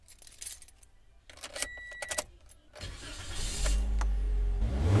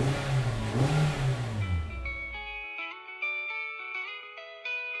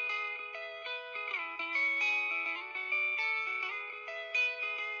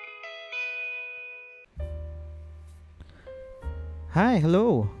Hi,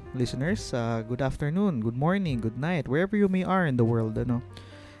 hello, listeners. Good afternoon, good morning, good night, wherever you may are in the world.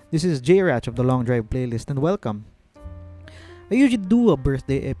 This is J Ratch of the Long Drive Playlist, and welcome. I usually do a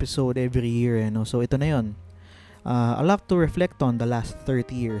birthday episode every year, so ito na yon. A lot to reflect on the last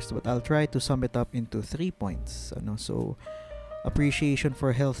 30 years, but I'll try to sum it up into 3 points. So appreciation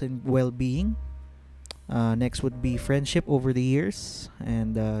for health and well-being. Next would be friendship over the years,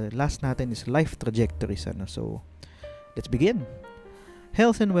 and last natin is life trajectories. So let's begin.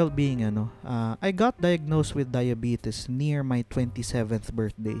 Health and well-being, I got diagnosed with diabetes near my 27th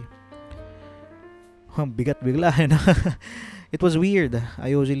birthday. Bigat bigla, It was weird.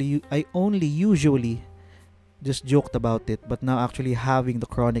 I only usually just joked about it, but now actually having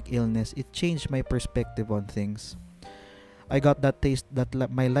the chronic illness, it changed my perspective on things. I got that taste that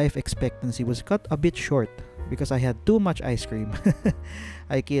my life expectancy was cut a bit short because I had too much ice cream.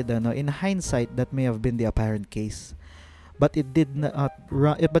 I kid, in hindsight, that may have been the apparent case. But it did not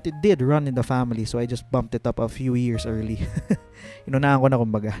run. But it did run in the family, so I just bumped it up a few years early. Inunahan ko na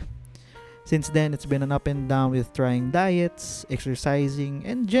kumbaga. Since then, it's been an up and down with trying diets, exercising,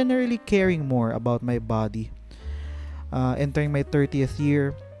 and generally caring more about my body. Entering my 30th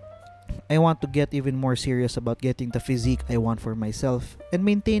year, I want to get even more serious about getting the physique I want for myself and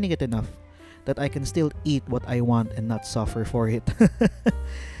maintaining it enough that I can still eat what I want and not suffer for it.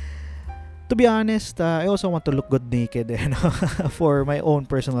 To be honest, I also want to look good naked for my own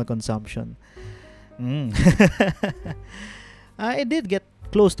personal consumption. I did get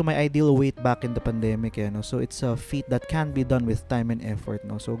close to my ideal weight back in the pandemic, so it's a feat that can be done with time and effort.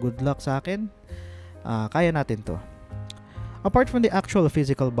 So good luck sa akin. Kaya natin to. Apart from the actual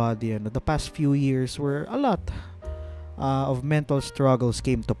physical body, the past few years were a lot of mental struggles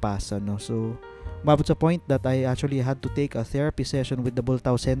came to pass. So umabot sa point that I actually had to take a therapy session with the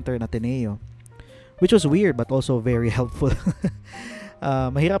Bultao Center in Ateneo, which was weird but also very helpful.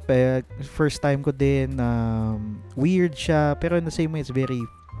 Mahirap first time ko din, weird siya, pero in the same way it's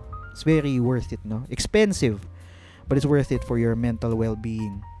very worth it, no? Expensive, but it's worth it for your mental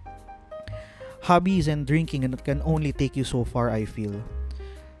well-being. Hobbies and drinking can only take you so far, I feel.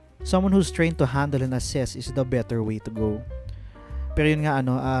 Someone who's trained to handle and assess is the better way to go. Pero yun nga,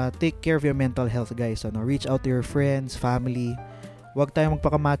 take care of your mental health, guys. Reach out to your friends, family. Huwag tayong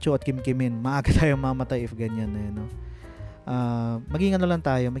magpakamacho at kimkimin. Maaga tayong mamatay if ganyan maging lang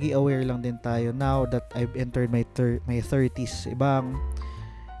tayo, maging aware lang din tayo now that I've entered my 30s.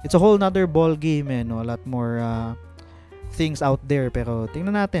 It's a whole nother ball game, a lot more things out there, pero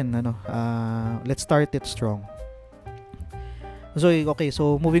tingnan natin, let's start it strong.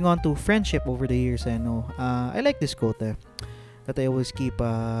 So moving on to friendship over the years, I like this quote that I always keep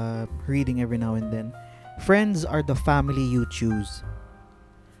reading every now and then. Friends are the family you choose.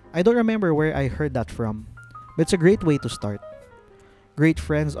 I don't remember where I heard that from, but it's a great way to start. Great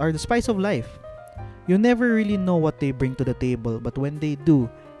friends are the spice of life. You never really know what they bring to the table, but when they do,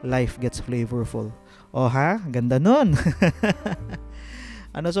 life gets flavorful. Oh ha? Ganda nun.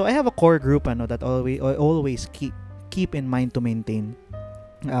 So I have a core group that always keep in mind to maintain.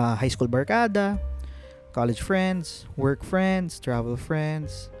 High school barkada, college friends, work friends, travel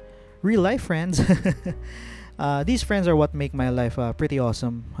friends, real life friends. These friends are what make my life pretty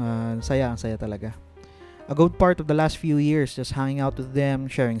awesome. Ang saya talaga. A good part of the last few years just hanging out with them,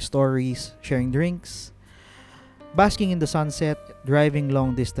 sharing stories, sharing drinks, basking in the sunset, driving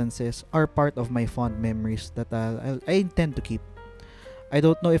long distances are part of my fond memories that I intend to keep. I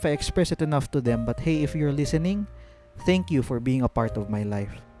don't know if I express it enough to them, but hey, if you're listening, thank you for being a part of my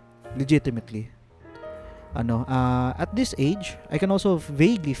life. Legitimately. At this age, I can also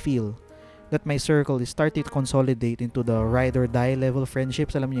vaguely feel that my circle is starting to consolidate into the ride or die level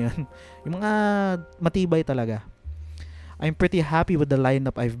friendships. Alam niyo yun? Yung mga matibay talaga. I'm pretty happy with the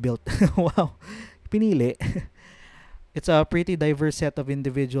lineup I've built. Wow. Pinili. It's a pretty diverse set of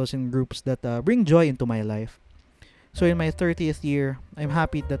individuals and groups that bring joy into my life. So in my 30th year, I'm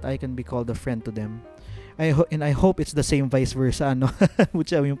happy that I can be called a friend to them. I hope it's the same vice versa,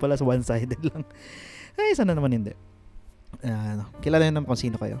 which yung pala one-sided lang. Ay, sana naman hindi. Kilala nyo naman kung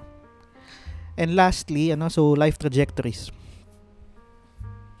sino kayo. And lastly, so life trajectories.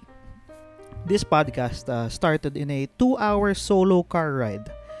 This podcast started in a 2-hour solo car ride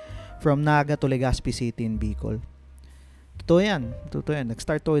from Naga to Legazpi City in Bicol. Totoo yan.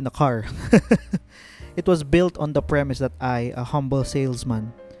 Nag-start to in a car. It was built on the premise that I, a humble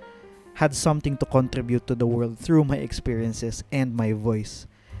salesman, had something to contribute to the world through my experiences and my voice.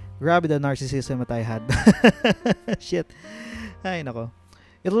 Grabe the narcissism that I had. Shit. Ay, nako.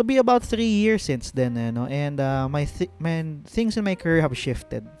 It'll be about 3 years since then, and things in my career have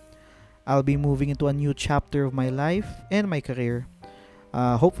shifted. I'll be moving into a new chapter of my life and my career.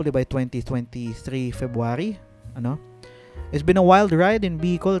 Hopefully by 2023 February. Ano? It's been a wild ride in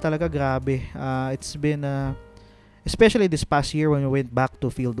Bicol, talaga grabe. It's been especially this past year when we went back to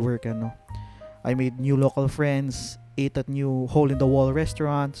field work, ano. I made new local friends, ate at new hole-in-the-wall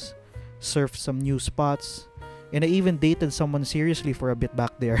restaurants, surfed some new spots, and I even dated someone seriously for a bit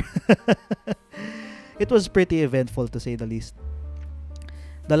back there. It was pretty eventful to say the least.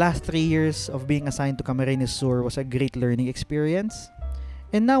 The last 3 years of being assigned to Camarines Sur was a great learning experience.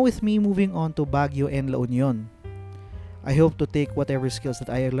 And now with me moving on to Baguio and La Union, I hope to take whatever skills that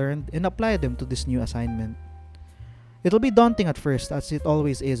I learned and apply them to this new assignment. It'll be daunting at first, as it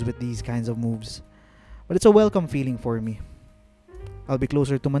always is with these kinds of moves, but it's a welcome feeling for me. I'll be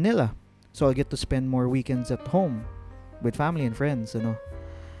closer to Manila, so I'll get to spend more weekends at home with family and friends, you know.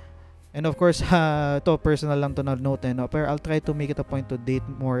 And of course, ito personal lang to na note, no? Pero I'll try to make it a point to date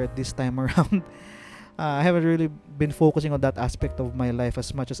more this time around. I haven't really been focusing on that aspect of my life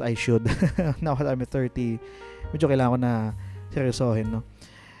as much as I should. Now that I'm at 30, medyo kailangan ko na seryosohin, no?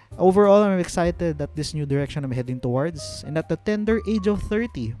 Overall, I'm excited that this new direction I'm heading towards, and at the tender age of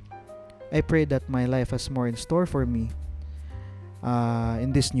 30, I pray that my life has more in store for me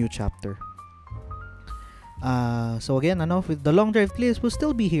in this new chapter. So again, with the Long Drive Playlist, we'll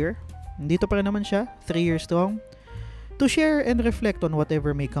still be here. Dito pa rin naman siya, 3 years strong, to share and reflect on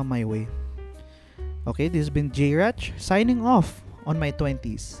whatever may come my way. Okay, this has been J Ratch signing off on my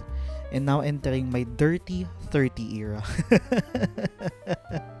 20s and now entering my dirty 30 era.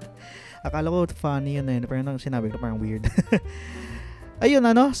 Akala ko funny yun eh, pero nang sinabi ko parang weird. Ayun,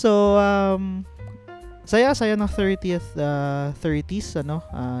 so saya ng 30s, the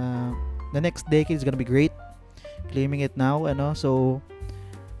next decade is gonna be great. Claiming it now, so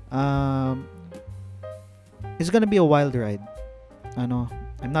it's gonna be a wild ride.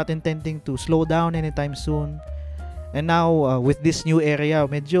 I'm not intending to slow down anytime soon. And now with this new area,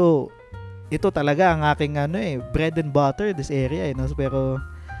 medyo ito talaga ang aking bread and butter, this area, pero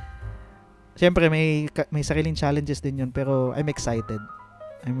syempre may sariling challenges din yun, pero I'm excited.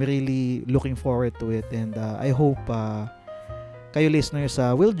 I'm really looking forward to it, and I hope kayo listeners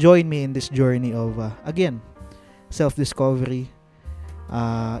will join me in this journey of again, self-discovery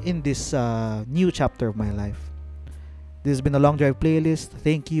in this new chapter of my life. This has been a Long Drive Playlist.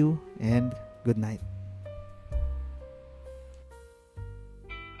 Thank you and good night.